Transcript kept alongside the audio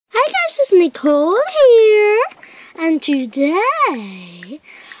Nicole here, and today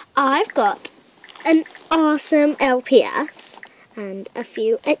I've got an awesome LPS and a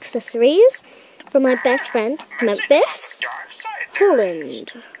few accessories for my best friend, Memphis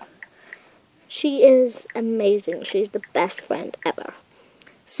Holland. She is amazing. She's the best friend ever.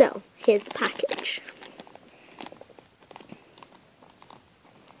 So, here's the package.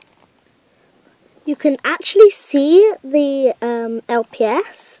 You can actually see the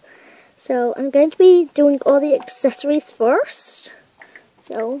LPS. So I'm going to be doing all the accessories first.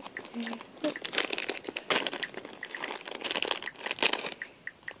 So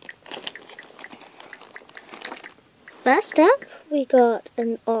first up, we got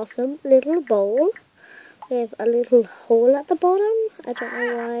an awesome little bowl with a little hole at the bottom. I don't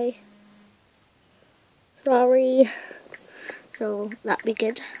know why. Sorry. So that'd be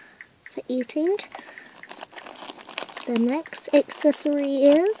good for eating. The next accessory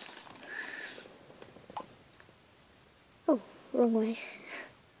is... oh, wrong way.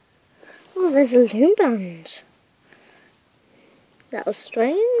 Oh, there's a loom band. That was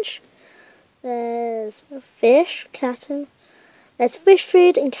strange. There's a fish, there's fish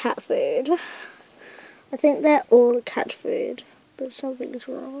food and cat food. I think they're all cat food, but something's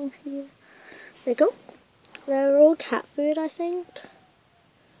wrong here. There you go. They're all cat food, I think.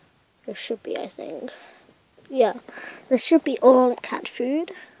 There should be, I think. Yeah, this should be all cat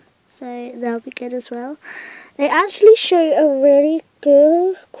food, so that'll be good as well. They actually show a really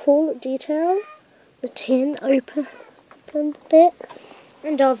good, cool detail. The tin open bit,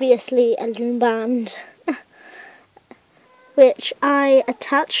 and obviously a loom band, which I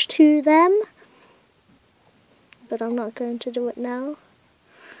attached to them, but I'm not going to do it now.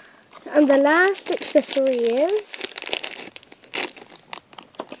 And the last accessory is...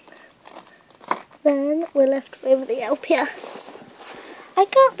 then we're left with the LPS. I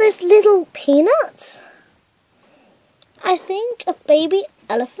got this little peanut. I think a baby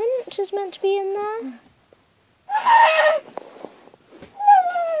elephant is meant to be in there.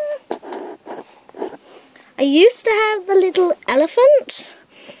 I used to have the little elephant,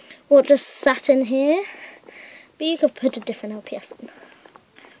 or just sat in here, but you could put a different LPS in.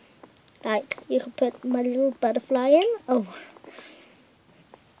 Like, you could put my little butterfly in. Oh.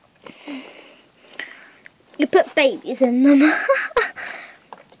 You put babies in them.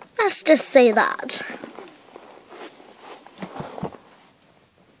 Let's just say that.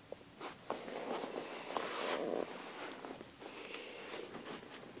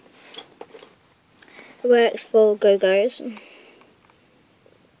 It works for go-go's.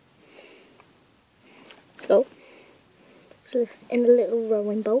 Go. So in a little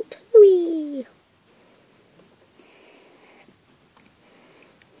rowing boat. Whee!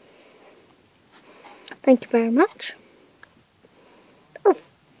 Thank you very much. Oh.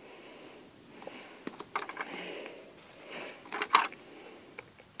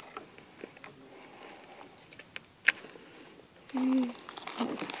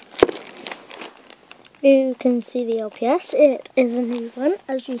 You can see the LPS. It is a new one,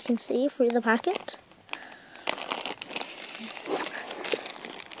 as you can see through the packet.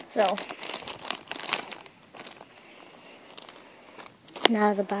 So,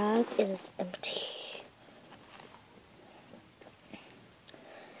 now the bag is empty.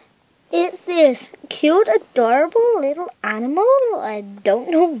 It's this cute, adorable little animal. I don't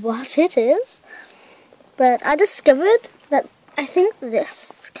know what it is, but I discovered that I think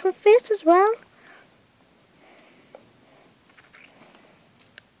this can fit as well.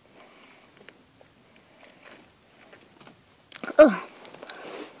 Oh,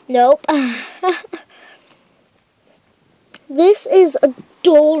 nope. This is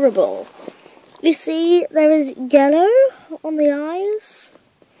adorable. You see, there is yellow on the eyes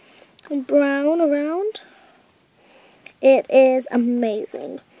and brown around. It is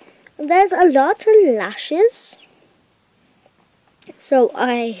amazing. There's a lot of lashes, so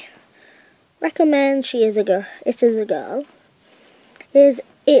I recommend she is a girl. It is a girl. It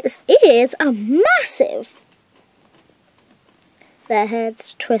is a massive. Their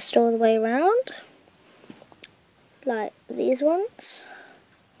heads twist all the way around, like these ones.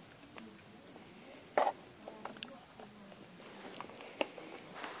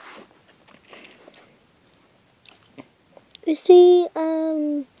 You see,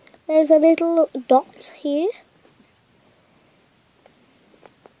 there's a little dot here.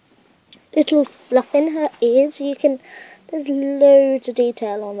 Little fluff in her ears. There's loads of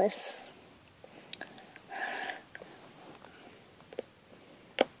detail on this.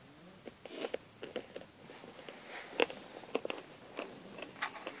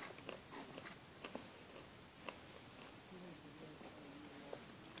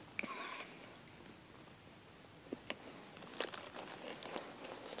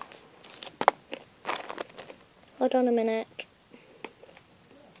 Hold on a minute.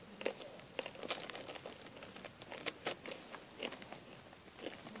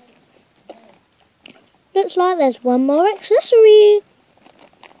 Looks like there's one more accessory.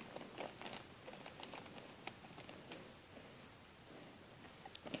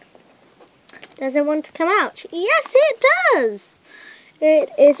 Does it want to come out? Yes, it does. It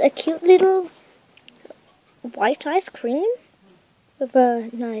is a cute little white ice cream with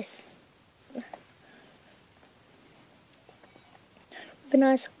a nice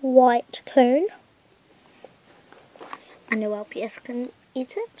white cone. I know LPS can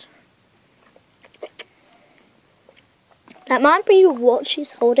eat it. That might be what she's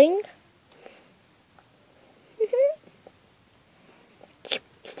holding.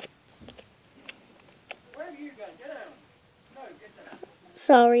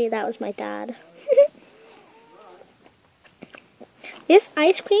 Sorry, that was my dad. This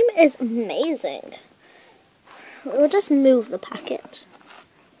ice cream is amazing. We'll just move the packet.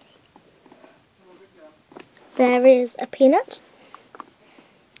 There is a peanut,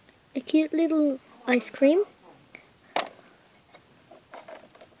 a cute little ice cream,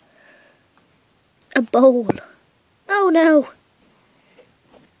 a bowl. Oh no!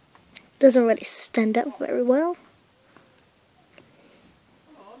 Doesn't really stand up very well.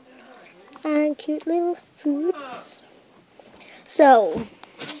 And cute little foods. So,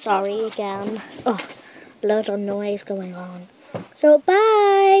 sorry again. Oh, a lot of noise going on. So,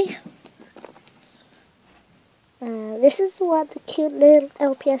 bye! This is what the cute little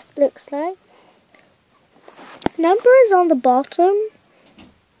LPS looks like. Number is on the bottom.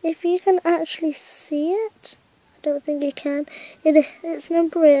 If you can actually see it. I don't think you can. Its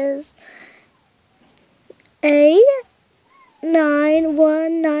number is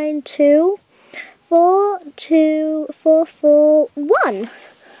A9192424441.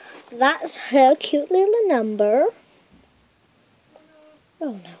 That's her cute little number.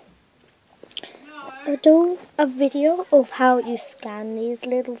 Oh no. I'll do a video of how you scan these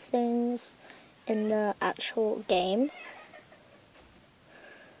little things in the actual game.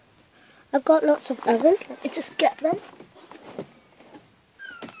 I've got lots of others. Let me just get them.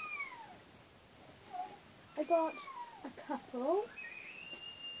 I got a couple.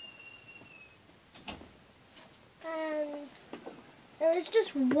 And there is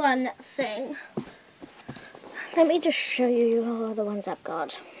just one thing. Let me just show you all the ones I've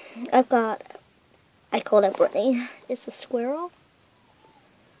got. I call it Brittany. It's a squirrel.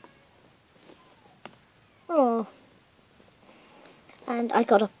 Oh. And I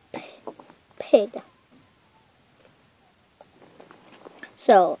got a pig.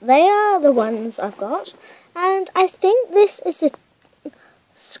 So, they are the ones I've got. And I think this is a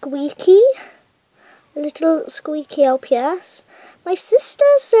little squeaky LPS. My sister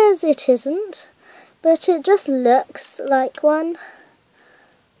says it isn't, but it just looks like one.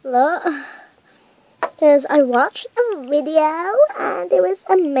 Look. Because I watched a video and it was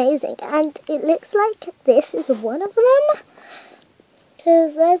amazing. And it looks like this is one of them.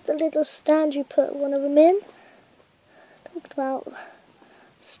 Because there's the little stand you put one of them in. Talked about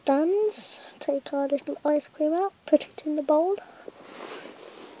stands. Take our little ice cream out, put it in the bowl.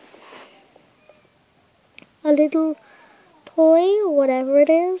 A little toy, or whatever it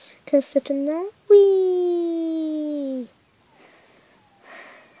is, can sit in there. Whee!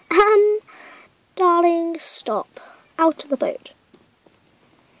 Darling, stop. Out of the boat.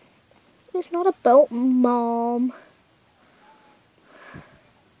 It's not a boat, Mom.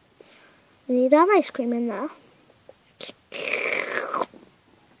 We need our ice cream in there.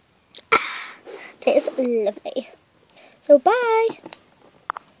 Tastes lovely. So bye.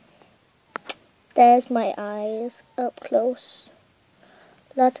 There's my eyes up close.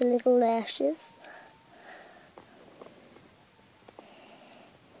 Lots of little lashes.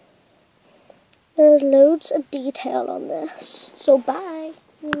 There's loads of detail on this. So bye.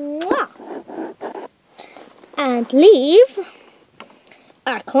 Mwah. And leave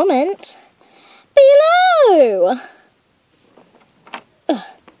a comment below.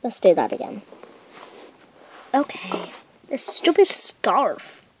 Let's do that again. Okay. This stupid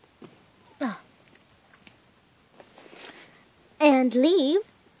scarf. And leave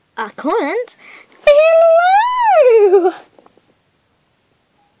a comment below.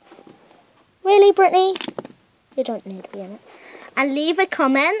 Really, Brittany? You don't need to be in it. And leave a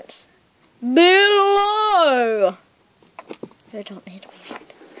comment below. You don't need to be in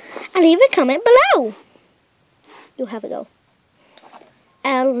it. And leave a comment below. You have a go.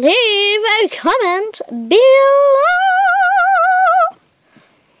 And leave a comment below.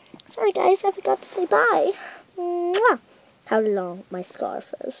 Sorry guys, I forgot to say bye. Mwah. How long my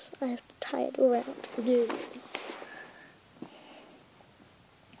scarf is. I have to tie it around the noodles.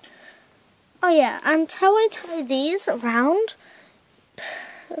 Oh yeah, and how I tie these around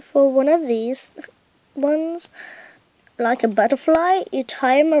for one of these ones, like a butterfly, you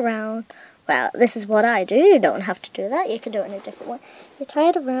tie them around. Well, this is what I do. You don't have to do that. You can do it in a different way. You tie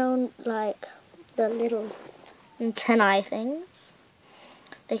it around like the little antennae things.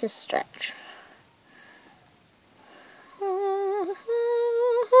 They can stretch.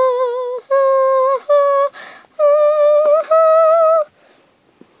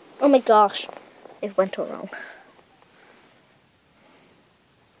 Oh my gosh, it went all wrong.